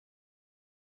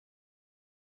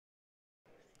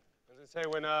Say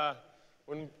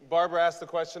when Barbara asked the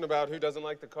question about who doesn't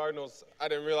like the Cardinals, I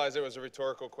didn't realize it was a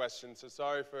rhetorical question, so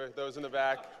sorry for those in the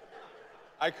back.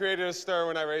 I created a stir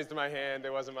when I raised my hand.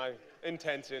 It wasn't my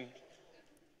intention.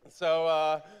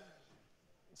 So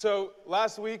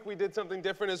last week we did something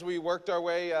different as we worked our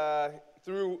way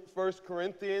through 1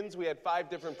 Corinthians. We had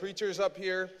 5 different preachers up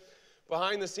here.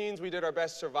 Behind the scenes, we did our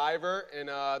best survivor, and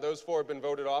those 4 have been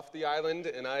voted off the island,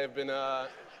 and I have been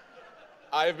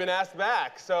asked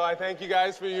back. So I thank you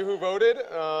guys for you who voted.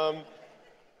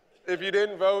 If you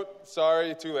didn't vote,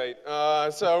 sorry, too late.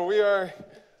 So we are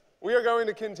going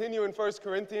to continue in 1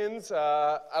 Corinthians.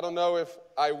 I don't know if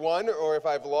I won or if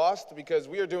I've lost, because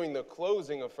we are doing the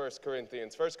closing of 1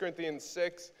 Corinthians. 1 Corinthians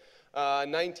 6,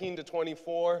 19 to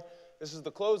 24. This is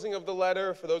the closing of the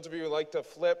letter. For those of you who like to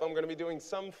flip, I'm going to be doing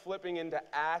some flipping into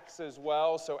Acts as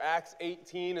well. So Acts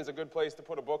 18 is a good place to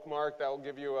put a bookmark. That will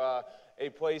give you a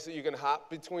place that you can hop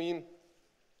between.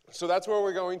 So that's where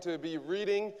we're going to be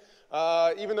reading.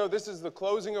 Even though this is the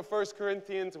closing of 1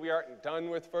 Corinthians, we aren't done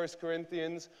with 1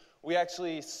 Corinthians. We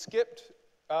actually skipped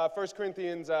 1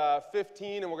 Corinthians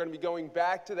 15, and we're going to be going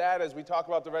back to that as we talk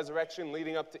about the resurrection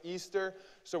leading up to Easter.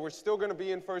 So we're still going to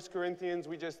be in 1 Corinthians.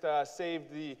 We just saved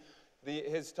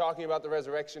his talking about the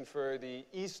resurrection for the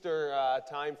Easter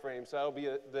time frame. So that'll be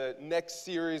the next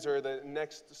series or the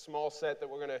next small set that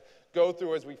we're going to go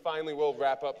through as we finally will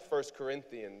wrap up 1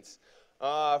 Corinthians.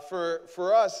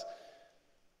 For us,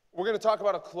 we're going to talk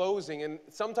about a closing. And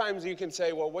sometimes you can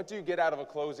say, well, what do you get out of a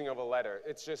closing of a letter?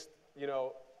 It's just,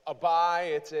 a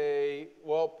bye. It's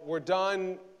we're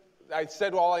done. I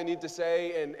said all I need to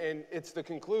say, and it's the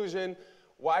conclusion.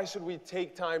 Why should we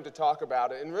take time to talk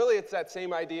about it? And really, it's that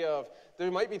same idea of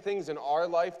there might be things in our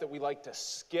life that we like to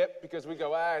skip because we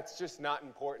go, it's just not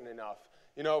important enough.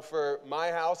 For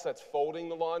my house, that's folding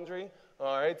the laundry.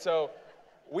 All right, so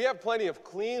we have plenty of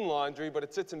clean laundry, but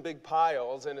it sits in big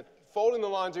piles. And folding the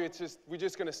laundry, we're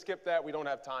just going to skip that. We don't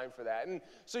have time for that. And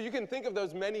so you can think of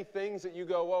those many things that you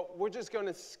go, well, we're just going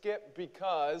to skip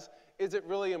because is it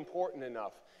really important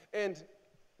enough? And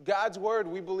God's word,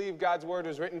 we believe God's word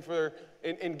is written for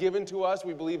and given to us.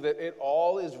 We believe that it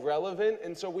all is relevant.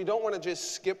 And so we don't want to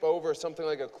just skip over something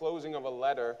like a closing of a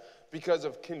letter because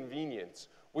of convenience.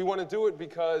 We want to do it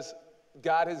because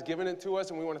God has given it to us,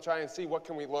 and we want to try and see what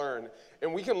can we learn.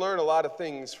 And we can learn a lot of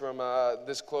things from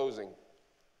this closing.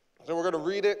 So we're going to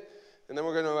read it, and then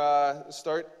we're going to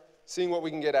start seeing what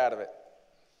we can get out of it.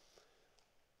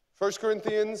 1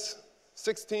 Corinthians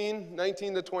 16,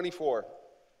 19 to 24.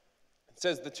 It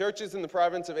says, the churches in the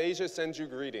province of Asia send you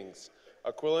greetings.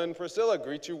 Aquila and Priscilla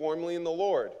greet you warmly in the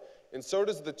Lord, and so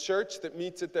does the church that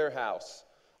meets at their house.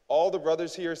 All the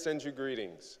brothers here send you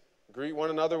greetings. Greet one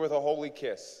another with a holy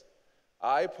kiss.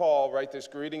 I, Paul, write this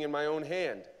greeting in my own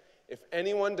hand. If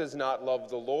anyone does not love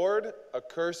the Lord, a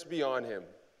curse be on him.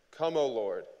 Come, O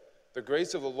Lord. The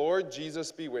grace of the Lord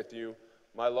Jesus be with you.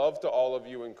 My love to all of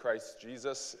you in Christ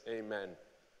Jesus. Amen.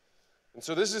 And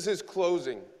so this is his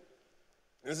closing.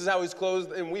 This is how he's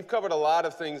closed, and we've covered a lot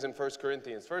of things in 1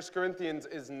 Corinthians. 1 Corinthians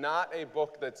is not a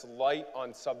book that's light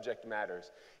on subject matters.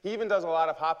 He even does a lot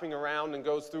of hopping around and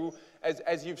goes through,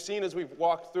 as you've seen as we've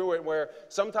walked through it, where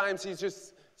sometimes he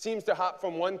just seems to hop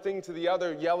from one thing to the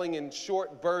other, yelling in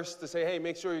short bursts to say, hey,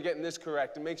 make sure you're getting this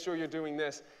correct, and make sure you're doing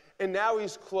this. And now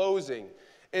he's closing.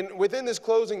 And within this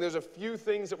closing, there's a few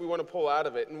things that we want to pull out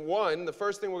of it. And the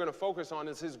first thing we're going to focus on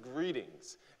is his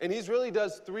greetings. And he really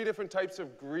does 3 different types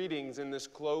of greetings in this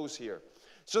close here.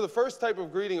 So the first type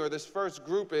of greeting, or this first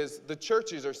group, is the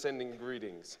churches are sending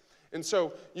greetings. And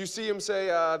so you see him say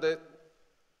that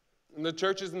the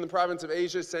churches in the province of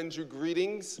Asia send you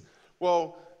greetings.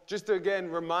 Well, just to again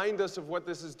remind us of what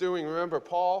this is doing, remember,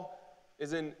 Paul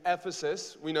is in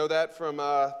Ephesus. We know that from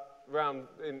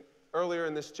earlier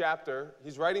in this chapter.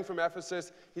 He's writing from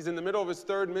Ephesus. He's in the middle of his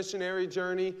 3rd missionary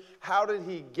journey. How did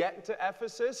he get to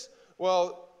Ephesus?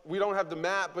 Well, we don't have the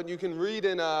map, but you can read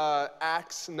in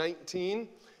Acts 19.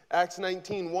 Acts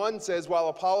 19:1 says, while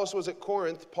Apollos was at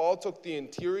Corinth, Paul took the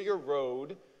interior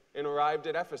road and arrived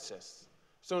at Ephesus.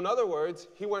 So in other words,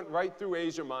 he went right through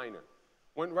Asia Minor.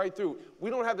 Went right through. We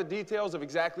don't have the details of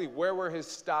exactly where were his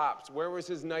stops, where was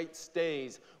his night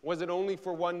stays. Was it only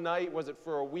for one night? Was it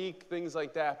for a week? Things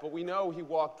like that. But we know he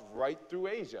walked right through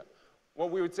Asia,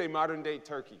 what we would say modern-day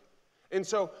Turkey. And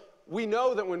so we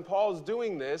know that when Paul's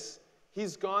doing this,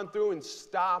 he's gone through and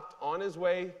stopped on his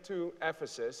way to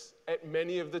Ephesus at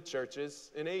many of the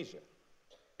churches in Asia.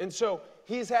 And so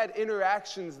he's had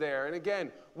interactions there. And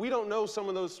again, we don't know some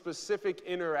of those specific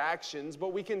interactions,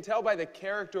 but we can tell by the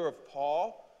character of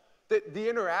Paul that the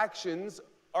interactions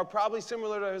are probably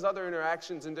similar to his other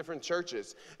interactions in different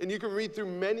churches. And you can read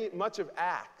through much of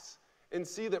Acts, and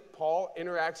see that Paul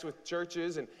interacts with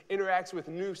churches and interacts with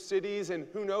new cities, and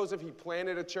who knows if he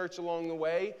planted a church along the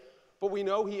way, but we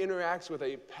know he interacts with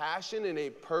a passion and a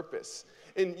purpose.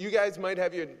 And you guys might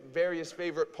have your various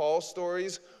favorite Paul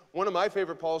stories. One of my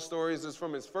favorite Paul stories is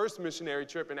from his first missionary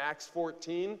trip in Acts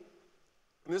 14.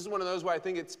 And this is one of those where I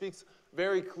think it speaks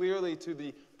very clearly to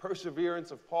the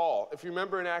perseverance of Paul. If you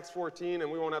remember in Acts 14,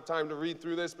 and we won't have time to read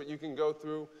through this, but you can go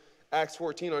through Acts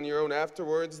 14 on your own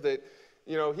afterwards, that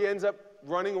he ends up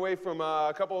running away from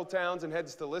a couple of towns and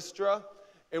heads to Lystra.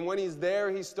 And when he's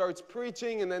there, he starts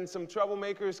preaching, and then some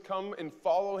troublemakers come and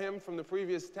follow him from the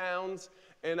previous towns,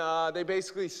 and they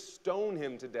basically stone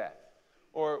him to death,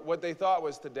 or what they thought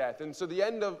was to death. And so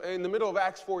in the middle of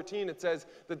Acts 14, it says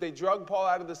that they drug Paul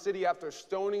out of the city after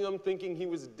stoning him, thinking he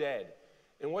was dead.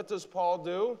 And what does Paul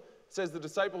do? It says the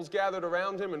disciples gathered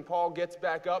around him, and Paul gets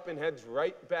back up and heads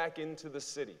right back into the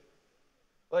city.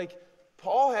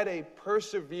 Paul had a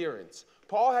perseverance.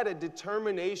 Paul had a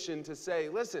determination to say,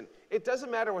 listen, it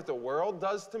doesn't matter what the world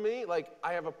does to me.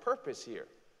 I have a purpose here.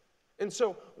 And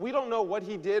so we don't know what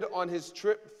he did on his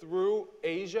trip through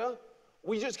Asia.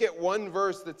 We just get one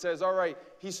verse that says, all right,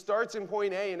 he starts in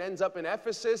point A and ends up in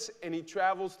Ephesus, and he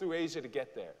travels through Asia to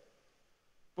get there.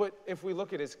 But if we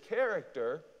look at his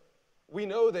character, we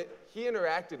know that he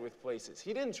interacted with places.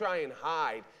 He didn't try and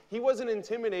hide. He wasn't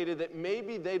intimidated that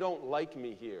maybe they don't like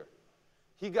me here.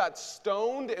 He got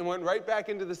stoned and went right back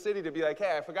into the city to be like,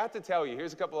 hey, I forgot to tell you,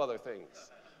 here's a couple other things.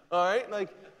 All right?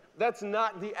 That's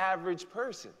not the average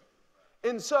person.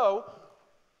 And so,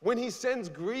 when he sends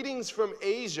greetings from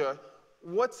Asia,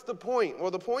 what's the point?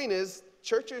 Well, the point is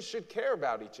churches should care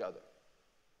about each other.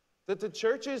 That the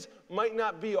churches might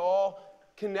not be all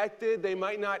connected, they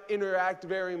might not interact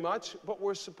very much, but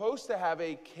we're supposed to have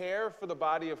a care for the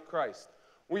body of Christ.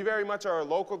 We very much are a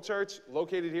local church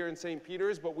located here in St.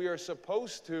 Peter's, but we are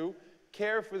supposed to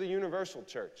care for the universal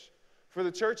church, for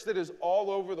the church that is all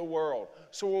over the world.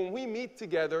 So when we meet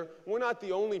together, we're not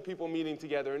the only people meeting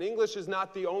together. And English is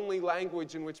not the only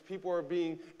language in which people are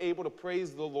being able to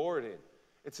praise the Lord in.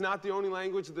 It's not the only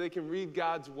language that they can read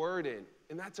God's word in.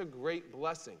 And that's a great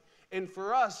blessing. And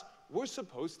for us, we're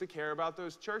supposed to care about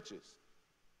those churches.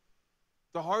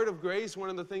 The Heart of Grace, one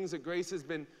of the things that Grace has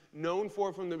been known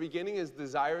for from the beginning is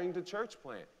desiring to church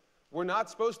plant. We're not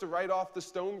supposed to write off the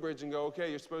stone bridge and go, okay,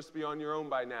 you're supposed to be on your own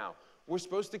by now. We're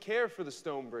supposed to care for the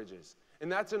stone bridges.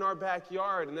 And that's in our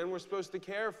backyard. And then we're supposed to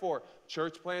care for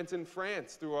church plants in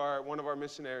France through one of our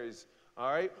missionaries.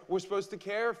 All right? We're supposed to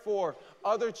care for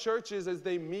other churches as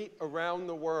they meet around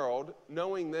the world,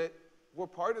 knowing that we're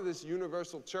part of this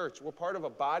universal church. We're part of a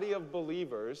body of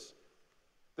believers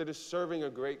that is serving a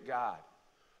great God.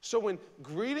 So when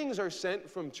greetings are sent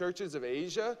from churches of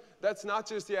Asia, that's not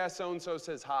just, yeah, so-and-so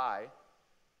says hi.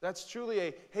 That's truly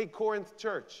a, hey, Corinth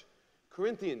church,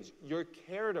 Corinthians, you're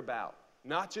cared about.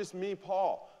 Not just me,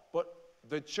 Paul, but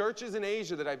the churches in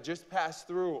Asia that I've just passed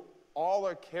through, all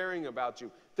are caring about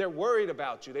you. They're worried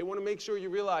about you. They want to make sure you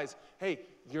realize, hey,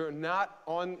 you're not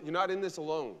in this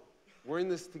alone. We're in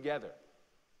this together.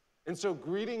 And so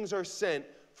greetings are sent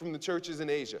from the churches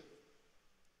in Asia.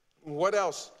 What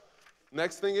else?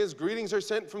 Next thing is, greetings are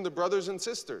sent from the brothers and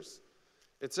sisters.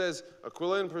 It says,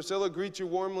 Aquila and Priscilla greet you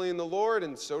warmly in the Lord,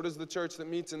 and so does the church that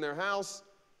meets in their house.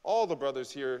 All the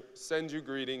brothers here send you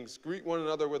greetings. Greet one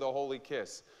another with a holy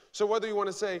kiss. So whether you want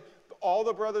to say all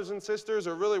the brothers and sisters,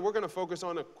 or really we're going to focus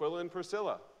on Aquila and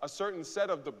Priscilla. A certain set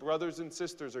of the brothers and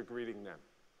sisters are greeting them.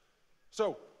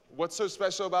 So what's so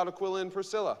special about Aquila and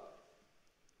Priscilla?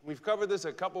 We've covered this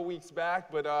a couple weeks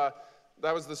back, but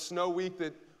that was the snow week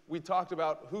that we talked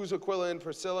about who's Aquila and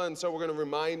Priscilla, and so we're going to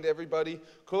remind everybody.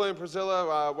 Aquila and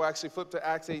Priscilla, we'll actually flip to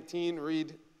Acts 18,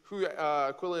 read who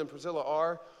Aquila and Priscilla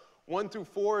are. 1 through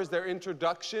 4 is their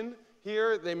introduction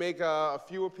here. They make a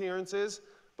few appearances,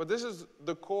 but this is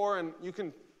the core, and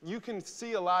you can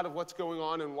see a lot of what's going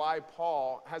on and why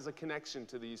Paul has a connection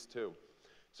to these two.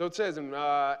 So it says in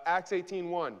Acts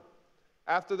 18:1,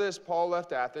 after this, Paul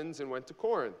left Athens and went to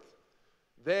Corinth.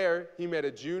 There, he met a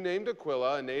Jew named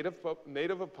Aquila, a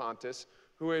native of Pontus,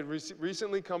 who had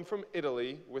recently come from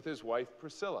Italy with his wife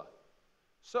Priscilla.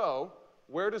 So,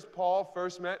 where does Paul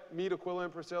first meet Aquila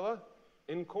and Priscilla?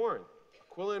 In Corinth.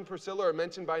 Aquila and Priscilla are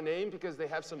mentioned by name because they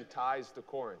have some ties to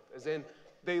Corinth, as in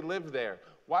they lived there.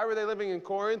 Why were they living in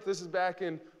Corinth? This is back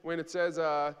in when it says,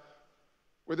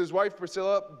 with his wife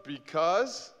Priscilla,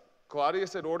 because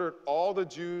Claudius had ordered all the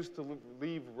Jews to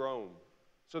leave Rome.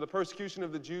 So the persecution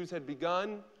of the Jews had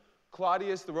begun.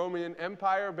 Claudius, the Roman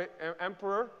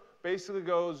emperor, basically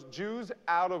goes, Jews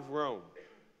out of Rome.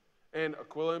 And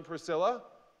Aquila and Priscilla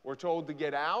were told to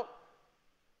get out.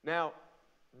 Now,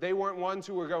 they weren't ones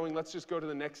who were going, let's just go to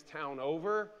the next town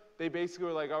over. they basically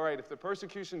were like, all right, if the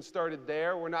persecution started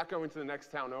there, we're not going to the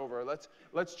next town over.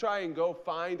 Let's try and go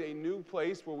find a new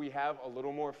place where we have a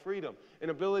little more freedom, an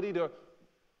ability to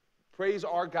praise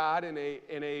our God in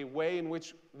a way in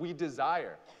which we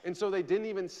desire. And so they didn't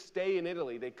even stay in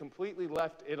Italy. They completely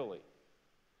left Italy.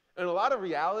 And a lot of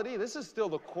reality, this is still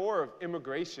the core of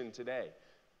immigration today.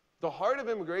 The heart of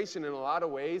immigration in a lot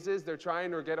of ways is they're trying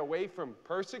to get away from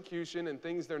persecution and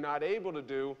things they're not able to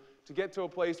do to get to a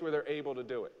place where they're able to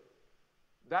do it.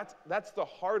 That's the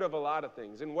heart of a lot of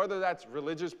things. And whether that's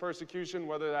religious persecution,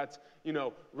 whether that's,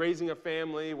 raising a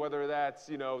family, whether that's,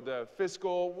 the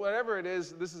fiscal, whatever it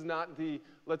is, this is not the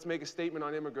let's make a statement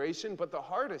on immigration, but the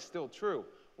heart is still true.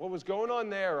 What was going on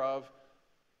there of,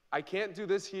 I can't do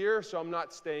this here, so I'm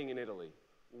not staying in Italy.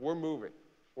 We're moving.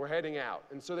 We're heading out.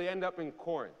 And so they end up in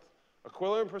Corinth.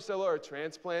 Aquila and Priscilla are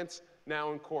transplants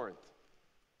now in Corinth.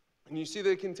 And you see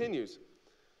that it continues.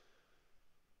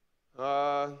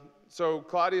 So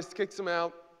Claudius kicks them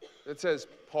out. It says,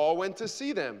 Paul went to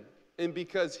see them. And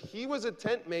because he was a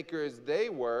tent maker as they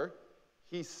were,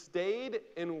 he stayed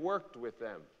and worked with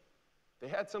them. They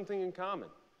had something in common.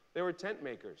 They were tent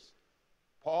makers.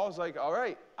 Paul's like, all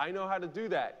right, I know how to do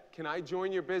that. Can I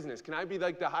join your business? Can I be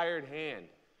like the hired hand?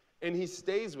 And he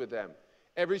stays with them.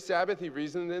 Every Sabbath he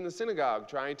reasoned in the synagogue,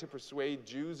 trying to persuade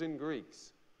Jews and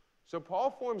Greeks. So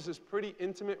Paul forms this pretty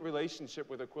intimate relationship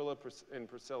with Aquila and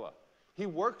Priscilla. He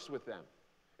works with them.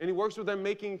 And he works with them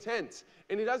making tents.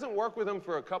 And he doesn't work with them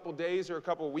for a couple days or a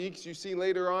couple weeks. You see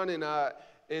later on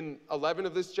in 11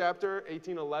 of this chapter,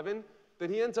 18:11, that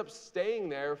he ends up staying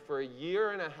there for a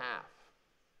year and a half.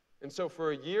 And so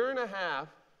for a year and a half,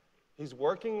 he's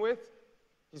working with,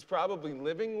 he's probably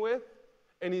living with,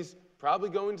 and he's probably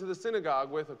going to the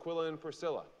synagogue with Aquila and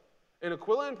Priscilla. And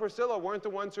Aquila and Priscilla weren't the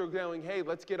ones who were going, hey,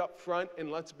 let's get up front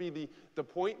and let's be the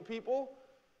point people.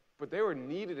 But they were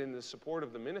needed in the support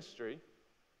of the ministry.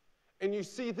 And you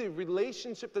see the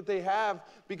relationship that they have,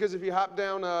 because if you hop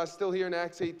down still here in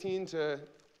Acts 18 to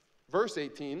verse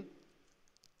 18,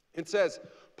 it says,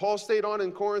 Paul stayed on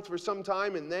in Corinth for some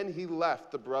time, and then he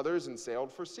left the brothers and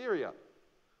sailed for Syria,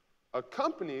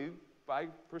 accompanied by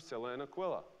Priscilla and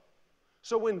Aquila.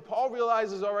 So when Paul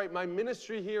realizes, all right, my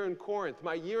ministry here in Corinth,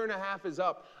 my year and a half is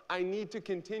up, I need to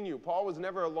continue. Paul was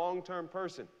never a long-term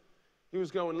person. He was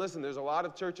going, listen, there's a lot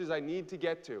of churches I need to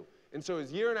get to. And so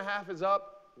his year and a half is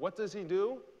up. What does he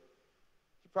do?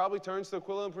 He probably turns to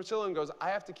Aquila and Priscilla and goes, I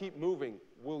have to keep moving.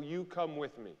 Will you come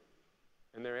with me?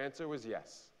 And their answer was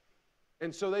yes.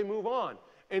 And so they move on.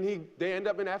 And they end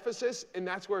up in Ephesus, and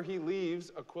that's where he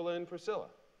leaves Aquila and Priscilla.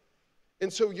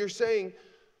 And so you're saying,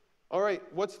 all right,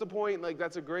 what's the point? Like,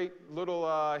 that's a great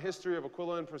little history of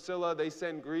Aquila and Priscilla. They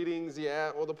send greetings.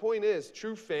 Yeah, well, the point is,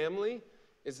 true family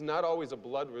is not always a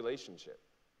blood relationship.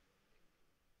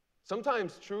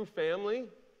 Sometimes true family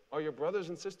are your brothers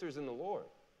and sisters in the Lord.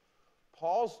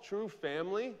 Paul's true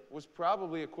family was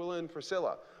probably Aquila and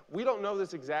Priscilla. We don't know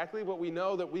this exactly, but we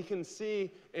know that we can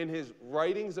see in his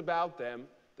writings about them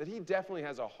that he definitely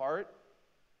has a heart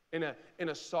and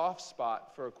a soft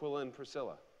spot for Aquila and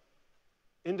Priscilla.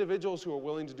 Individuals who are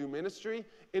willing to do ministry,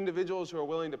 individuals who are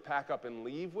willing to pack up and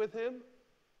leave with him,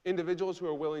 individuals who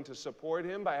are willing to support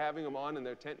him by having him on in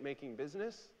their tent-making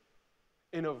business.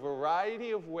 In a variety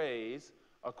of ways,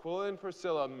 Aquila and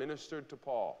Priscilla ministered to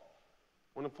Paul.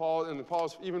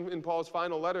 Even in Paul's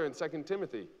final letter in 2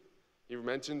 Timothy, he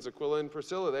mentions Aquila and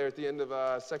Priscilla there at the end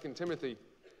of 2 Timothy.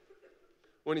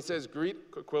 When he says, greet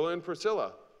Aquila and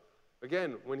Priscilla.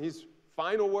 Again, when he's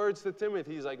final words to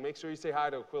Timothy, he's like, make sure you say hi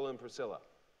to Aquila and Priscilla.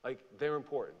 Like, they're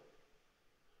important.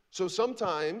 So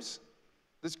sometimes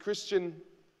this Christian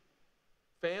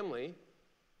family,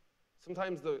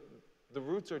 sometimes the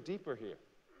roots are deeper here.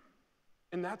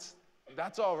 And that's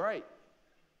all right.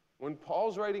 When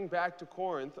Paul's writing back to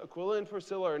Corinth, Aquila and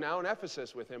Priscilla are now in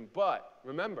Ephesus with him. But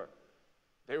remember,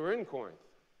 they were in Corinth.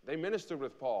 They ministered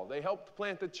with Paul. They helped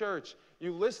plant the church.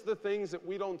 You list the things that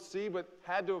we don't see but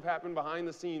had to have happened behind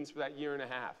the scenes for that year and a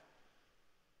half.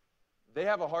 They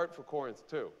have a heart for Corinth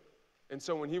too. And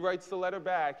so when he writes the letter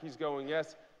back, he's going,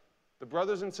 yes, the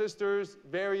brothers and sisters,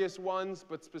 various ones,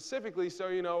 but specifically, so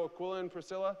you know, Aquila and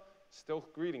Priscilla, still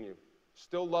greeting you,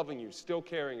 still loving you, still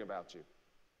caring about you.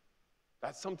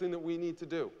 That's something that we need to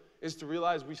do, is to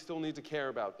realize we still need to care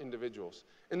about individuals.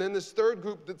 And then this third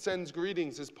group that sends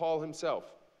greetings is Paul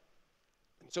himself.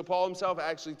 So Paul himself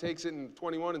actually takes it in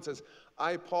 21 and says,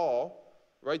 I, Paul,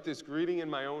 write this greeting in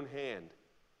my own hand.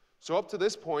 So up to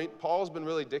this point, Paul's been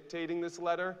really dictating this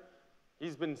letter.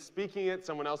 He's been speaking it.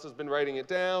 Someone else has been writing it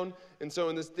down. And so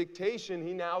in this dictation,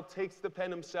 he now takes the pen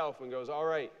himself and goes, all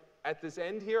right, at this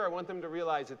end here, I want them to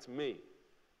realize it's me.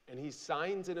 And he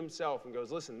signs it himself and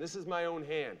goes, listen, this is my own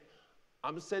hand.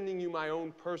 I'm sending you my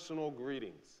own personal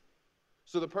greetings.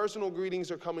 So the personal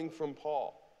greetings are coming from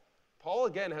Paul. Paul,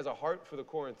 again, has a heart for the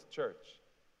Corinth church.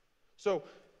 So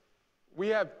we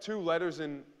have 2 letters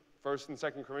in 1st and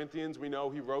 2nd Corinthians. We know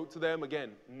he wrote to them.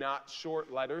 Again, not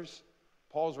short letters.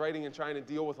 Paul's writing and trying to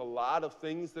deal with a lot of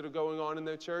things that are going on in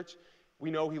their church. We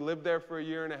know he lived there for a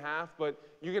year and a half, but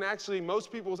you can actually,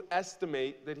 most people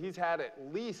estimate that he's had at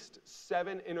least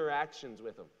 7 interactions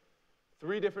with them.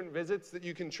 3 different visits that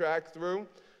you can track through,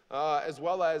 as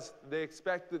well as they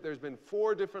expect that there's been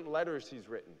 4 different letters he's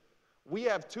written. We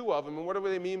have 2 of them, and what do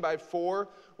they mean by 4?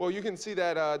 Well, you can see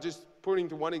that just pointing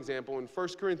to one example in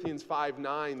 1 Corinthians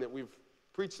 5:9 that we've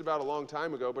preached about a long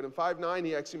time ago, but in 5:9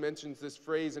 he actually mentions this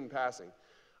phrase in passing.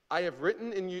 I've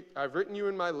written you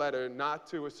in my letter not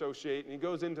to associate, and he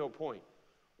goes into a point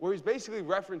where he's basically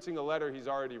referencing a letter he's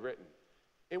already written.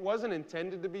 It wasn't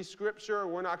intended to be scripture.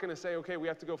 We're not going to say, okay, we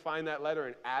have to go find that letter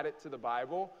and add it to the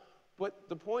Bible. But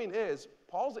the point is,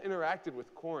 Paul's interacted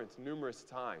with Corinth numerous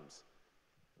times.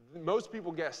 Most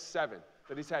people guess 7,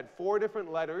 that he's had 4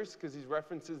 different letters, because he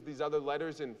references these other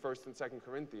letters in 1st and 2nd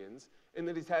Corinthians, and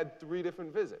that he's had 3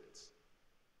 different visits.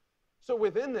 So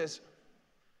within this,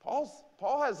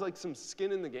 Paul has like some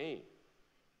skin in the game.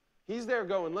 He's there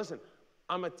going, listen,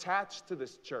 I'm attached to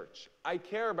this church. I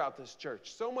care about this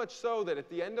church, so much so that at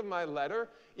the end of my letter,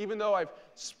 even though I've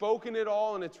spoken it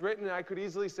all and it's written, I could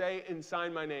easily say and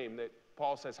sign my name that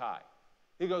Paul says hi.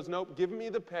 He goes, nope, give me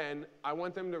the pen. I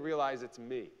want them to realize it's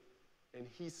me. And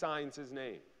he signs his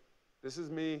name. This is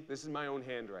me. This is my own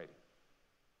handwriting.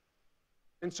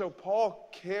 And so Paul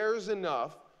cares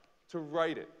enough to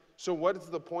write it. So what is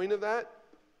the point of that?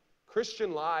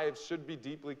 Christian lives should be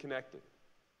deeply connected.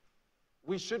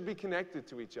 We should be connected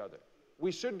to each other.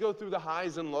 We should go through the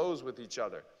highs and lows with each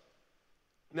other.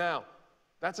 Now,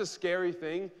 that's a scary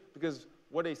thing, because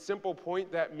what a simple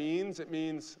point that means, it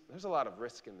means there's a lot of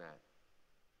risk in that.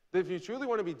 That if you truly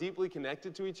want to be deeply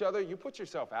connected to each other, you put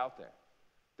yourself out there.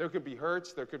 There could be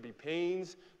hurts, there could be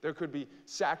pains, there could be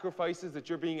sacrifices that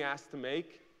you're being asked to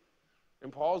make.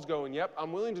 And Paul's going, yep,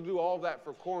 I'm willing to do all of that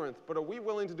for Corinth, but are we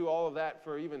willing to do all of that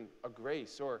for even a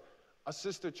Grace or a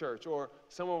sister church or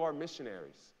some of our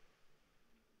missionaries?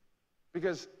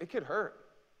 Because it could hurt.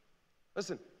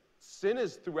 Listen, sin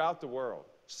is throughout the world.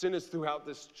 Sin is throughout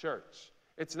this church.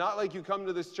 It's not like you come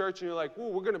to this church and you're like, ooh,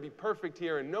 we're going to be perfect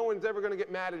here and no one's ever going to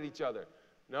get mad at each other.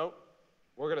 No,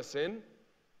 we're going to sin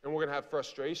and we're going to have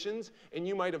frustrations, and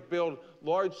you might have built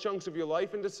large chunks of your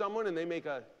life into someone and they make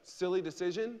a silly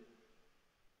decision.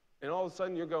 And all of a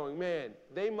sudden you're going, man,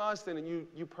 they must, and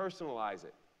you personalize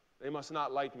it. They must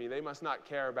not like me. They must not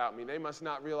care about me. They must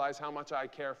not realize how much I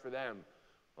care for them.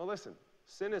 Well, listen,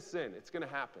 sin is sin. It's going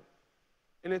to happen.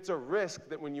 And it's a risk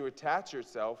that when you attach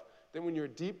yourself, that when you're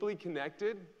deeply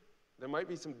connected, there might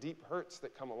be some deep hurts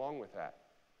that come along with that.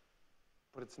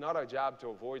 But it's not our job to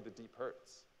avoid the deep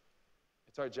hurts.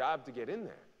 It's our job to get in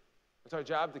there. It's our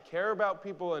job to care about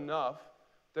people enough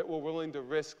that we're willing to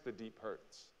risk the deep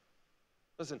hurts.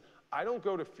 Listen, I don't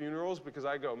go to funerals because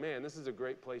I go, man, this is a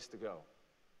great place to go.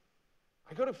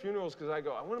 I go to funerals because I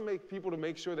want to make people to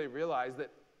make sure they realize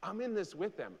that I'm in this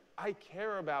with them. I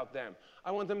care about them.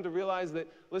 I want them to realize that,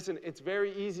 listen, it's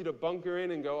very easy to bunker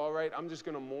in and go, all right, I'm just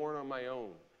going to mourn on my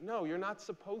own. No, you're not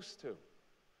supposed to.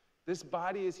 This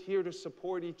body is here to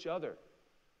support each other.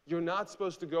 You're not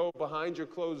supposed to go behind your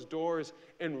closed doors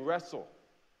and wrestle.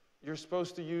 You're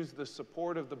supposed to use the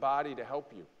support of the body to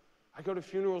help you. I go to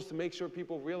funerals to make sure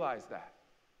people realize that.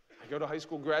 I go to high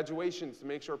school graduations to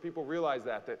make sure people realize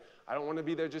that I don't want to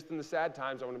be there just in the sad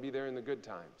times. I want to be there in the good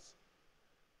times.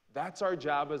 That's our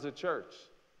job as a church,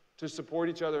 to support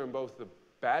each other in both the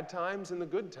bad times and the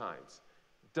good times.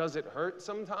 Does it hurt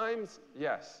sometimes?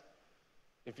 Yes.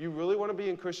 If you really want to be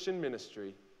in Christian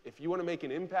ministry, if you want to make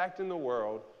an impact in the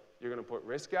world, you're going to put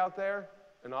risk out there,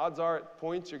 and odds are at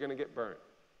points you're going to get burnt.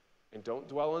 And don't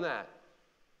dwell on that.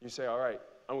 You say, all right,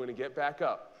 I'm going to get back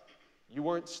up. You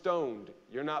weren't stoned.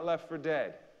 You're not left for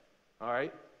dead. All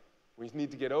right? We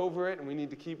need to get over it, and we need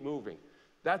to keep moving.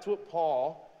 That's what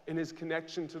Paul, in his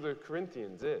connection to the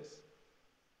Corinthians, is.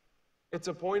 It's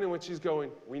a point in which he's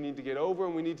going, we need to get over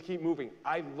and we need to keep moving.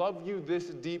 I love you this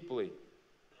deeply.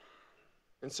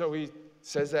 And so he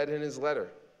says that in his letter.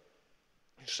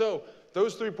 So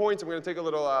those 3 points, I'm going to take a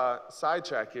little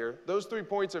sidetrack here. Those 3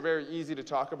 points are very easy to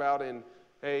talk about, and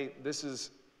hey, this is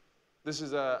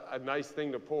a nice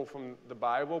thing to pull from the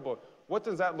Bible, but what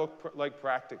does that look like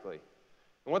practically?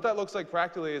 And what that looks like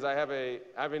practically is I have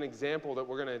an example that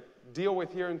we're going to deal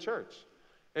with here in church.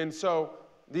 And so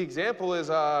the example is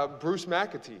Bruce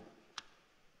McAtee.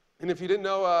 And if you didn't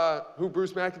know who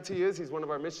Bruce McAtee is, he's one of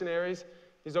our missionaries.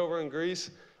 He's over in Greece.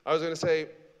 I was going to say,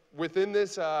 within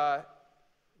this,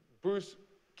 Bruce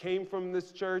came from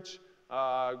this church.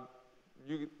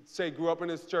 You could say grew up in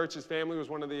his church. His family was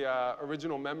one of the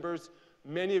original members.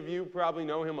 Many of you probably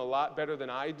know him a lot better than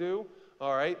I do,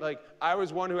 all right? Like, I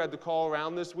was one who had to call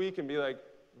around this week and be like,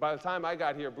 by the time I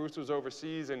got here, Bruce was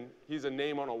overseas, and he's a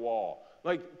name on a wall.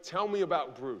 Like, tell me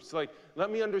about Bruce. Like, let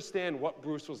me understand what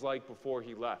Bruce was like before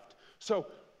he left. So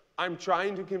I'm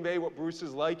trying to convey what Bruce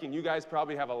is like, and you guys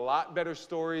probably have a lot better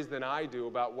stories than I do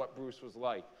about what Bruce was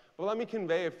like. But let me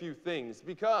convey a few things,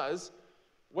 because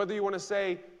whether you want to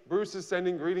say Bruce is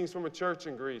sending greetings from a church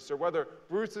in Greece, or whether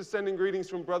Bruce is sending greetings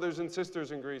from brothers and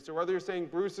sisters in Greece, or whether you're saying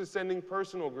Bruce is sending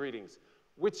personal greetings,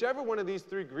 whichever one of these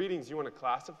three greetings you want to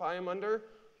classify him under,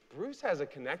 Bruce has a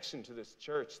connection to this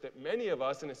church that many of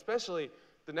us, and especially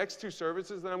the next two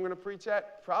services that I'm going to preach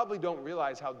at, probably don't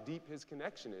realize how deep his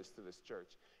connection is to this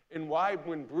church. And why,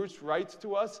 when Bruce writes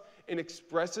to us and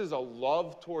expresses a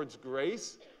love towards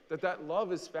Grace, that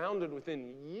love is founded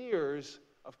within years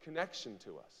of connection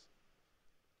to us.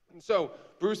 And so,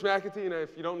 Bruce McAtee, and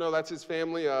if you don't know, that's his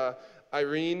family,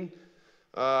 Irene,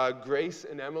 Grace,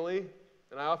 and Emily.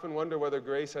 And I often wonder whether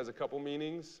Grace has a couple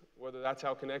meanings, whether that's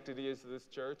how connected he is to this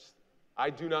church. I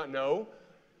do not know.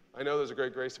 I know there's a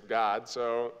great grace of God,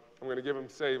 so I'm going to give him,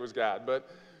 say it was God. But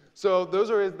so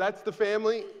that's the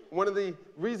family. One of the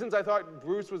reasons I thought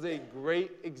Bruce was a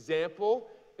great example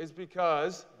is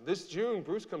because this June,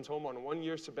 Bruce comes home on a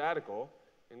one-year sabbatical,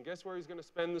 and guess where he's going to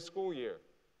spend the school year?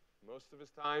 Most of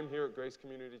his time here at Grace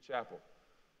Community Chapel.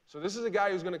 So this is a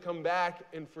guy who's going to come back,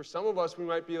 and for some of us, we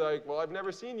might be like, well, I've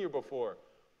never seen you before.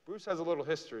 Bruce has a little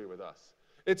history with us.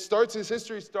 His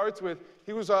history starts with,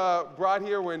 he was brought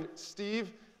here when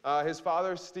Steve, his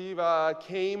father, Steve,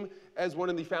 came as one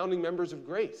of the founding members of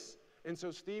Grace. And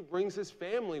so Steve brings his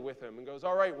family with him and goes,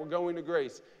 all right, we're going to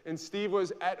Grace. And Steve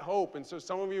was at Hope. And so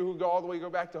some of you who go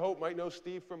back to Hope might know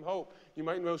Steve from Hope. You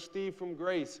might know Steve from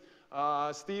Grace.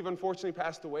 Steve, unfortunately,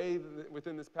 passed away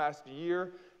within this past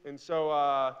year. And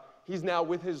so he's now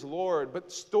with his Lord.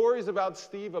 But stories about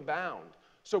Steve abound.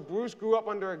 So Bruce grew up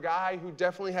under a guy who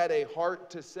definitely had a heart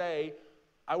to say,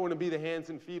 I want to be the hands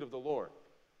and feet of the Lord.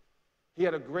 He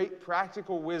had a great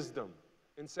practical wisdom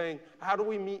in saying, how do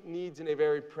we meet needs in a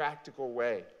very practical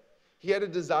way? He had a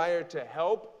desire to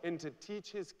help and to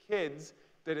teach his kids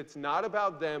that it's not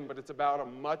about them, but it's about a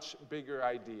much bigger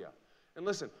idea. And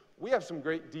listen, we have some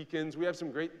great deacons. We have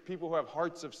some great people who have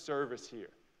hearts of service here,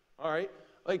 all right?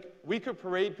 Like, we could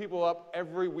parade people up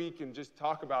every week and just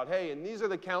talk about, hey, and these are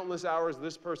the countless hours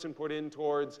this person put in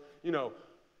towards,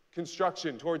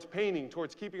 construction, towards painting,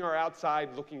 towards keeping our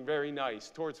outside looking very nice,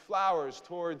 towards flowers,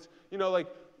 towards,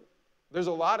 there's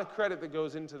a lot of credit that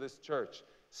goes into this church.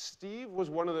 Steve was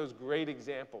one of those great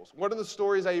examples. One of the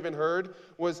stories I even heard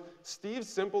was Steve's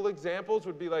simple examples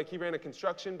would be like he ran a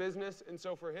construction business, and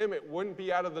so for him it wouldn't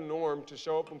be out of the norm to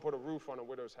show up and put a roof on a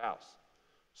widow's house.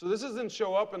 So this isn't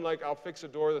show up and like, I'll fix a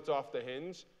door that's off the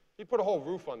hinge. He'd put a whole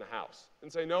roof on the house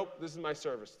and say, nope, this is my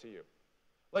service to you.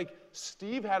 Like,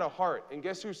 Steve had a heart, and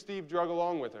guess who Steve drug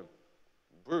along with him?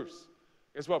 Bruce.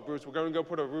 Guess what, Bruce? We're going to go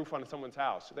put a roof on someone's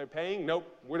house. They're paying? Nope,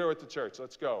 widow at the church.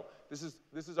 Let's go. This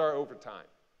is our overtime.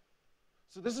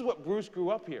 So this is what Bruce grew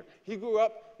up here. He grew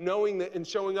up knowing that and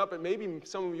showing up at maybe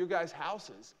some of you guys'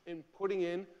 houses and putting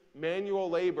in manual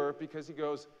labor because he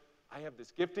goes, I have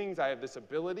this giftings, I have this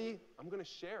ability, I'm going to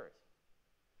share it.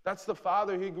 That's the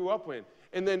father he grew up with.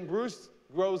 And then Bruce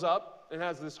grows up and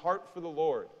has this heart for the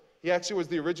Lord. He actually was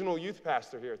the original youth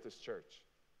pastor here at this church.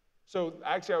 So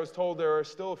actually I was told there are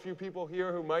still a few people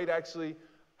here who might actually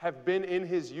have been in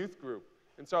his youth group.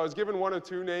 And so I was given one or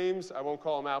two names. I won't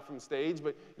call them out from stage,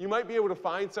 but you might be able to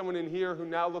find someone in here who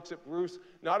now looks at Bruce,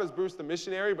 not as Bruce the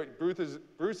missionary, but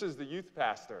Bruce is the youth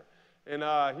pastor. And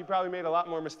he probably made a lot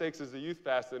more mistakes as the youth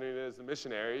pastor than he did as the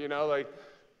missionary.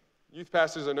 Youth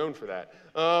pastors are known for that.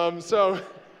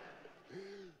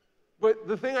 But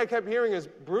the thing I kept hearing is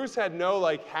Bruce had no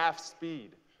half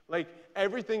speed.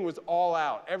 Everything was all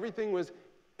out. Everything was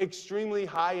extremely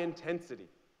high intensity.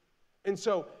 And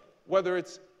so whether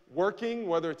it's working,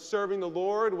 whether it's serving the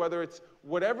Lord, whether it's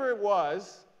whatever it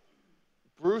was,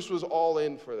 Bruce was all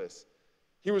in for this.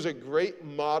 He was a great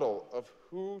model of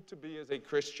who to be as a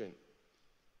Christian.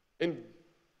 And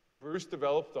Bruce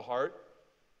developed the heart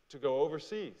to go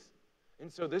overseas.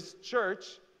 And so this church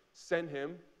sent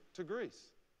him to Greece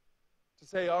to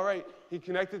say, all right, he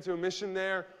connected to a mission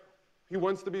there. He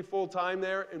wants to be full-time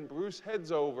there. And Bruce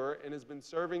heads over and has been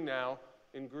serving now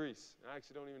in Greece. I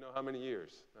actually don't even know how many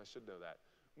years. I should know that.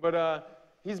 But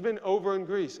he's been over in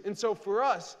Greece. And so for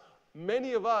us,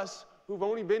 many of us who've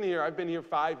only been here, I've been here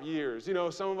 5 years. You know,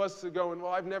 some of us are going,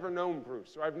 well, I've never known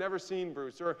Bruce, or I've never seen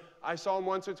Bruce, or I saw him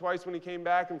once or twice when he came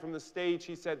back, and from the stage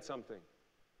he said something.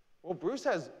 Well, Bruce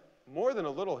has more than a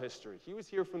little history. He was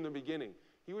here from the beginning.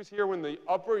 He was here when the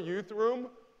upper youth room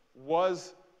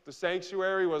was the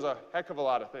sanctuary, was a heck of a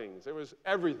lot of things. It was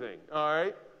everything, all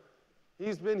right?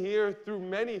 He's been here through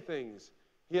many things.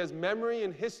 He has memory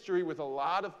and history with a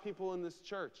lot of people in this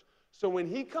church. So when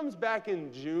he comes back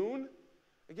in June,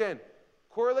 again,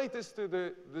 correlate this to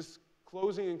this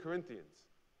closing in Corinthians.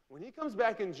 When he comes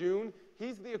back in June,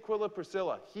 he's the Aquila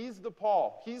Priscilla. He's the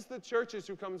Paul. He's the churches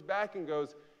who comes back and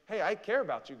goes, hey, I care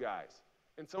about you guys.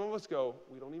 And some of us go,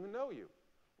 we don't even know you.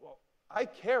 Well, I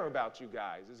care about you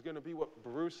guys is going to be what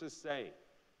Bruce is saying.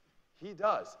 He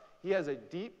does. He has a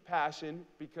deep passion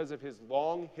because of his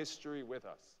long history with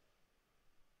us.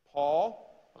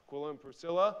 Paul, Aquila and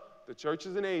Priscilla, the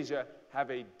churches in Asia, have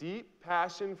a deep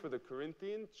passion for the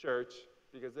Corinthian church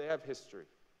because they have history,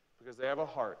 because they have a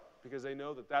heart, because they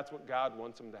know that that's what God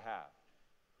wants them to have.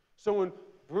 So when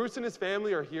Bruce and his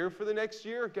family are here for the next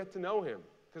year, get to know him.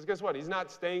 Because guess what? He's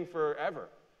not staying forever.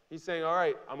 He's saying, all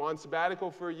right, I'm on sabbatical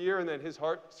for a year, and then his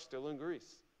heart's still in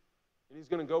Greece. And he's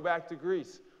going to go back to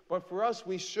Greece. But for us,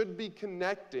 we should be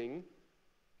connecting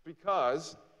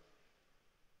because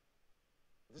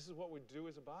this is what we do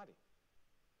as a body.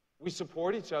 We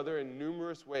support each other in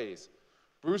numerous ways.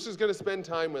 Bruce is going to spend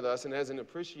time with us and has an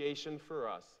appreciation for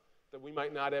us that we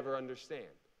might not ever understand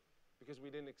because we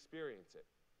didn't experience it.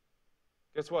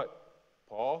 Guess what?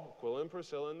 Paul, Aquila, and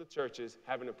Priscilla and the churches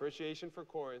have an appreciation for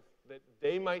Corinth that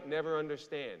they might never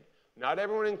understand. Not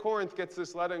everyone in Corinth gets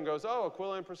this letter and goes, oh,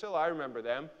 Aquila and Priscilla, I remember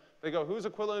them. They go, who's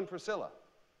Aquila and Priscilla?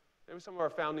 They were some of our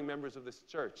founding members of this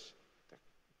church.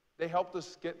 They helped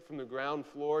us get from the ground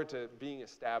floor to being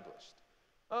established.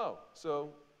 Oh, so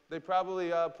they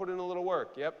probably put in a little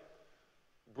work. Yep.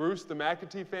 Bruce, the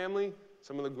McAtee family,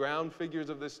 some of the ground figures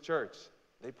of this church,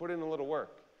 they put in a little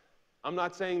work. I'm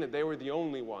not saying that they were the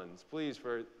only ones. Please,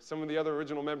 for some of the other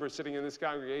original members sitting in this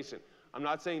congregation, I'm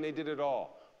not saying they did it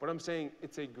all. But I'm saying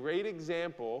it's a great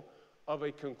example of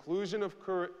a conclusion of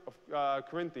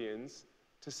Corinthians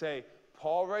to say,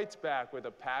 Paul writes back with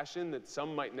a passion that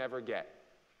some might never get.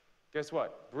 Guess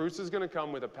what? Bruce is going to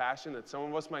come with a passion that some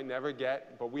of us might never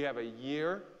get, but we have a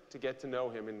year to get to know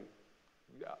him and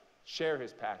share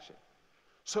his passion.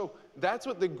 So that's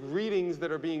what the greetings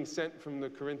that are being sent from the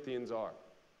Corinthians are.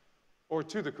 Or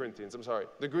to the Corinthians, I'm sorry.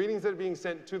 The greetings that are being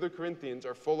sent to the Corinthians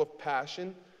are full of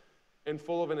passion and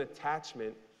full of an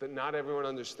attachment that not everyone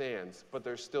understands, but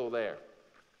they're still there.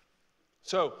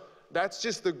 So that's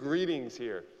just the greetings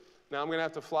here. Now I'm going to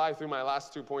have to fly through my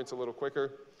last 2 points a little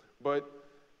quicker, but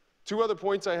 2 other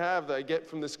points I have that I get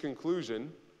from this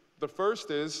conclusion. The first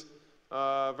is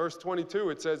verse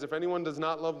 22. It says, if anyone does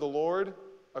not love the Lord,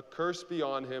 a curse be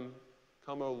on him.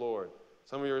 Come, O Lord.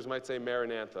 Some of yours might say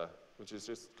Maranatha, which is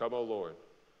just, come, O Lord.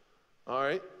 All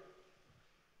right?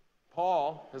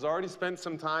 Paul has already spent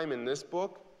some time in this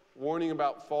book warning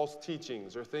about false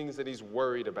teachings or things that he's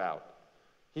worried about.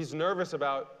 He's nervous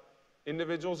about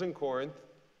individuals in Corinth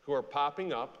who are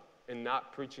popping up and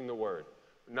not preaching the word,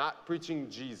 not preaching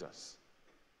Jesus.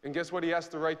 And guess what he has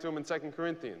to write to them in 2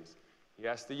 Corinthians? He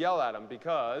has to yell at them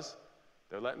because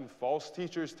they're letting false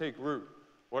teachers take root.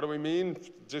 What do we mean?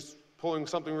 Just pulling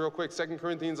something real quick. 2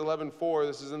 Corinthians 11:4,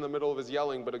 this is in the middle of his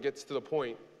yelling, but it gets to the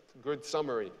point. Good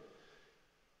summary.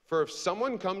 For if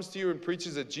someone comes to you and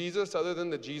preaches a Jesus other than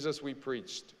the Jesus we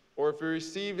preached, or if you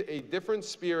received a different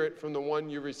spirit from the one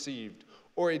you received,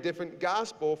 or a different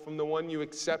gospel from the one you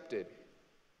accepted,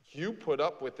 you put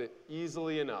up with it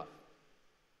easily enough.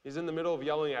 He's in the middle of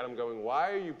yelling at him going,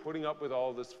 why are you putting up with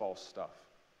all this false stuff?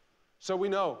 So we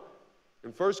know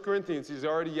in 1 Corinthians, he's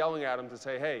already yelling at him to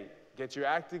say, hey, get your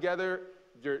act together.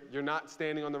 You're not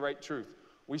standing on the right truth.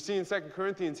 We see in 2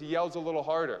 Corinthians, he yells a little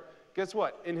harder. Guess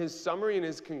what? In his summary and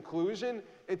his conclusion,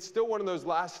 it's still one of those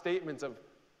last statements of,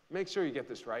 make sure you get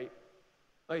this right.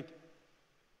 Like,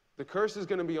 the curse is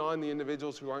going to be on the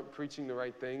individuals who aren't preaching the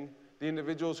right thing, the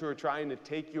individuals who are trying to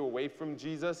take you away from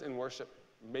Jesus and worship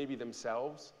maybe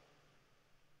themselves.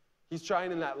 He's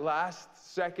trying in that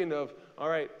last second of, all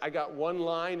right, I got one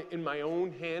line in my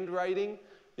own handwriting,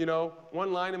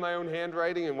 one line in my own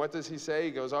handwriting, and what does he say?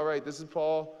 He goes, all right, this is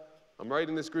Paul. I'm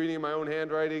writing this greeting in my own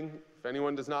handwriting. If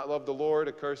anyone does not love the Lord,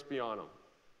 a curse be on him.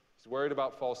 He's worried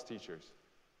about false teachers.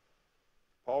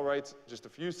 Paul writes just a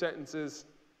few sentences,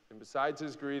 and besides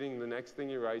his greeting, the next thing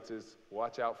he writes is,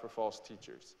 watch out for false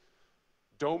teachers.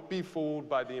 Don't be fooled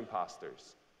by the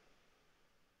imposters.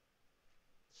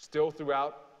 Still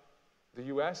throughout the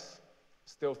U.S.,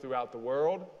 still throughout the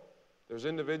world, there's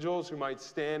individuals who might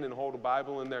stand and hold a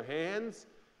Bible in their hands,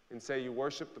 and say you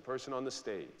worship the person on the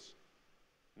stage.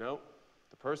 No,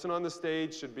 the person on the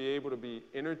stage should be able to be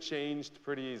interchanged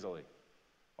pretty easily.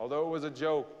 Although it was a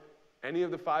joke, any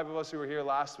of the 5 of us who were here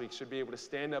last week should be able to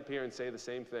stand up here and say the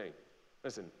same thing.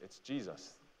 Listen, it's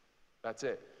Jesus. That's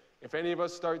it. If any of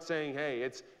us start saying, hey,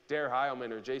 it's Dare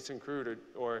Heilman or Jason Krute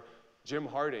or Jim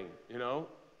Harding,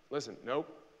 listen, nope,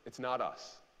 it's not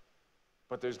us.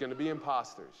 But there's going to be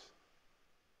imposters.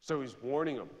 So he's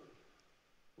warning them.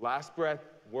 Last breath,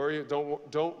 worry,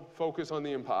 don't focus on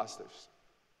the imposters.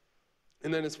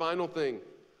 And then his final thing,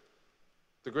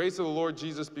 the grace of the Lord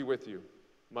Jesus be with you.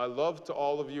 My love to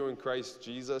all of you in Christ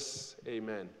Jesus,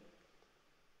 amen.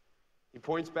 He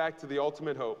points back to the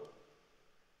ultimate hope.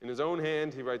 In his own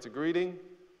hand, he writes a greeting,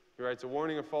 he writes a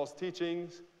warning of false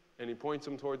teachings, and he points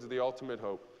them towards the ultimate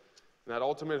hope. And that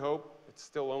ultimate hope, it's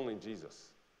still only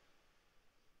Jesus.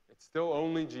 It's still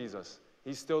only Jesus.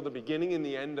 He's still the beginning and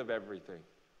the end of everything.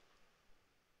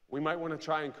 We might want to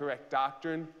try and correct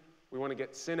doctrine. We want to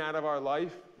get sin out of our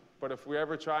life. But if we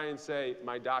ever try and say,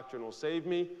 my doctrine will save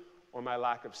me, or my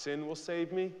lack of sin will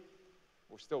save me,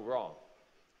 we're still wrong.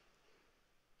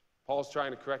 Paul's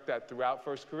trying to correct that throughout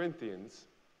 1 Corinthians,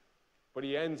 but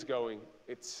he ends going,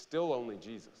 it's still only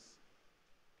Jesus.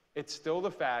 It's still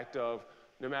the fact of,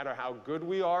 no matter how good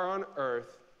we are on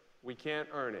earth, we can't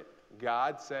earn it.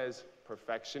 God says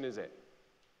perfection is it.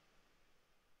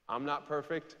 I'm not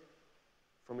perfect.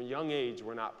 From a young age,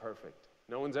 we're not perfect.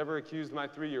 No one's ever accused my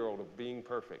 3-year-old of being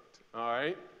perfect, all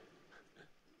right?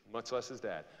 Much less his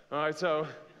dad. All right, so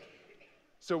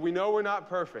we know we're not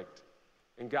perfect.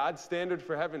 And God's standard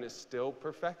for heaven is still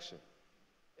perfection.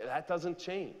 That doesn't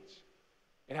change.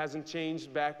 It hasn't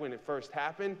changed back when it first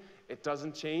happened. It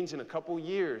doesn't change in a couple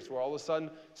years where all of a sudden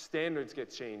standards get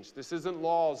changed. This isn't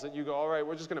laws that you go, all right,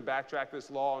 we're just going to backtrack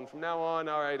this law, and from now on,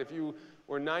 all right, if you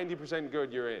were 90%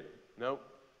 good, you're in. Nope.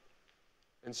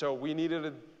 And so we needed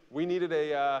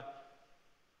a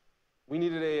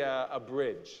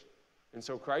bridge. And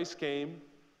so Christ came,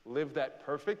 lived that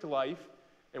perfect life,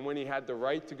 and when he had the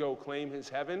right to go claim his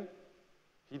heaven,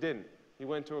 he didn't. He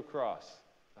went to a cross.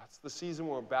 That's the season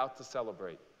we're about to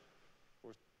celebrate.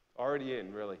 We're already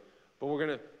in, really. But we're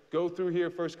going to go through here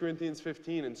 1 Corinthians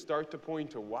 15 and start to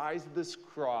point to why is this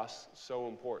cross so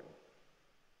important.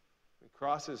 The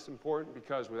cross is important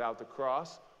because without the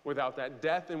cross, without that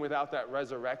death and without that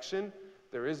resurrection,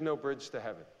 there is no bridge to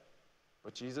heaven.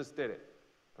 But Jesus did it.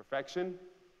 Perfection,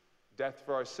 death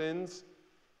for our sins.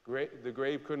 The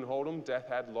grave couldn't hold him. Death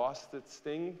had lost its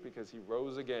sting because he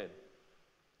rose again.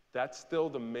 That's still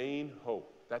the main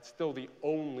hope. That's still the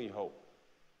only hope.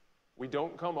 We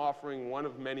don't come offering one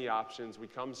of many options. We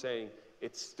come saying,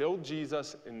 it's still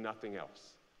Jesus and nothing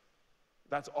else.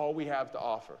 That's all we have to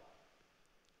offer.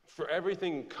 For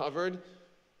everything covered,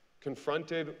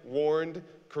 confronted, warned,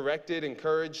 corrected,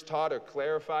 encouraged, taught, or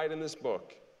clarified in this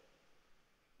book,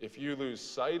 if you lose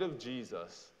sight of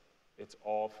Jesus, it's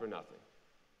all for nothing.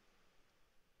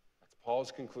 That's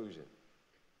Paul's conclusion.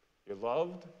 You're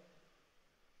loved.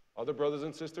 Other brothers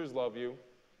and sisters love you.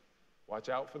 Watch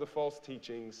out for the false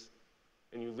teachings,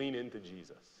 and you lean into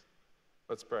Jesus.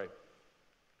 Let's pray.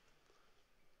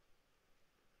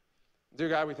 Dear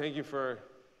God, we thank you for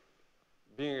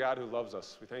being a God who loves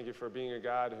us. We thank you for being a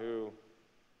God who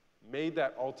made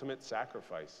that ultimate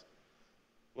sacrifice.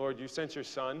 Lord, you sent your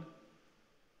Son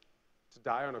to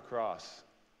die on a cross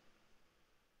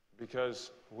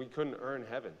because we couldn't earn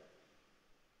heaven.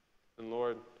 And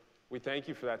Lord, we thank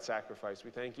you for that sacrifice.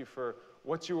 We thank you for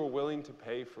what you were willing to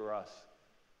pay for us.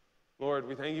 Lord,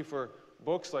 we thank you for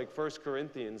books like 1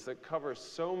 Corinthians that cover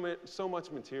so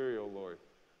much material, Lord.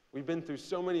 We've been through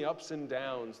so many ups and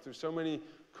downs, through so many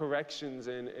corrections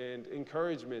and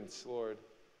encouragements, Lord.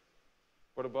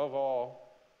 But above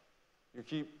all,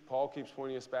 Paul keeps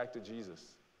pointing us back to Jesus.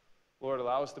 Lord,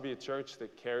 allow us to be a church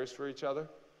that cares for each other.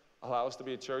 Allow us to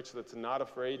be a church that's not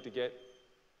afraid to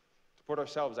put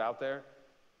ourselves out there,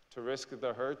 to risk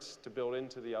the hurts, to build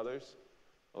into the others.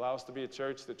 Allow us to be a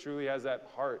church that truly has that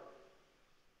heart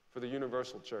for the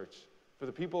universal church, for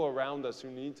the people around us who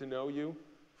need to know you,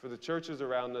 for the churches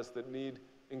around us that need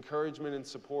encouragement and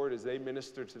support as they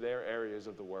minister to their areas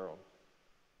of the world.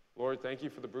 Lord, thank you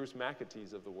for the Bruce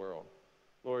McAtees of the world.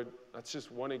 Lord, that's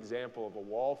just one example of a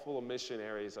wall full of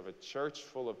missionaries, of a church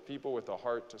full of people with a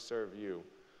heart to serve you.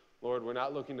 Lord, we're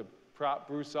not looking to prop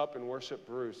Bruce up and worship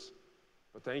Bruce,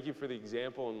 but thank you for the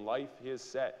example in life he has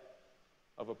set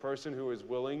of a person who is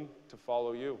willing to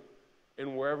follow you.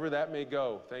 And wherever that may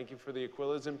go, thank you for the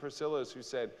Aquillas and Priscillas who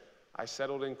said, I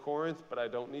settled in Corinth, but I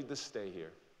don't need to stay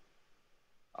here.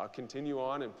 I'll continue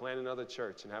on and plant another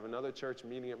church and have another church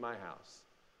meeting at my house.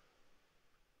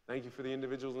 Thank you for the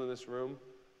individuals in this room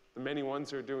the many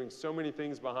ones who are doing so many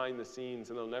things behind the scenes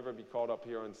and they'll never be called up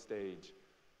here on stage.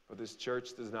 But this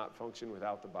church does not function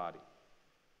without the body.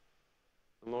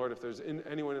 And Lord, if there's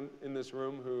anyone in this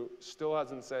room who still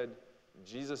hasn't said,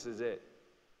 Jesus is it,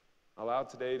 allow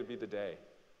today to be the day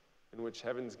in which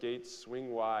heaven's gates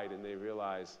swing wide and they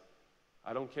realize,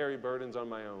 I don't carry burdens on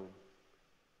my own.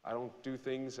 I don't do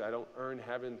things, I don't earn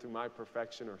heaven through my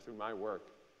perfection or through my work,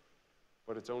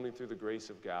 but it's only through the grace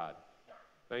of God.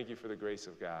 Thank you for the grace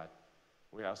of God.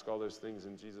 We ask all those things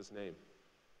in Jesus' name.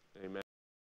 Amen.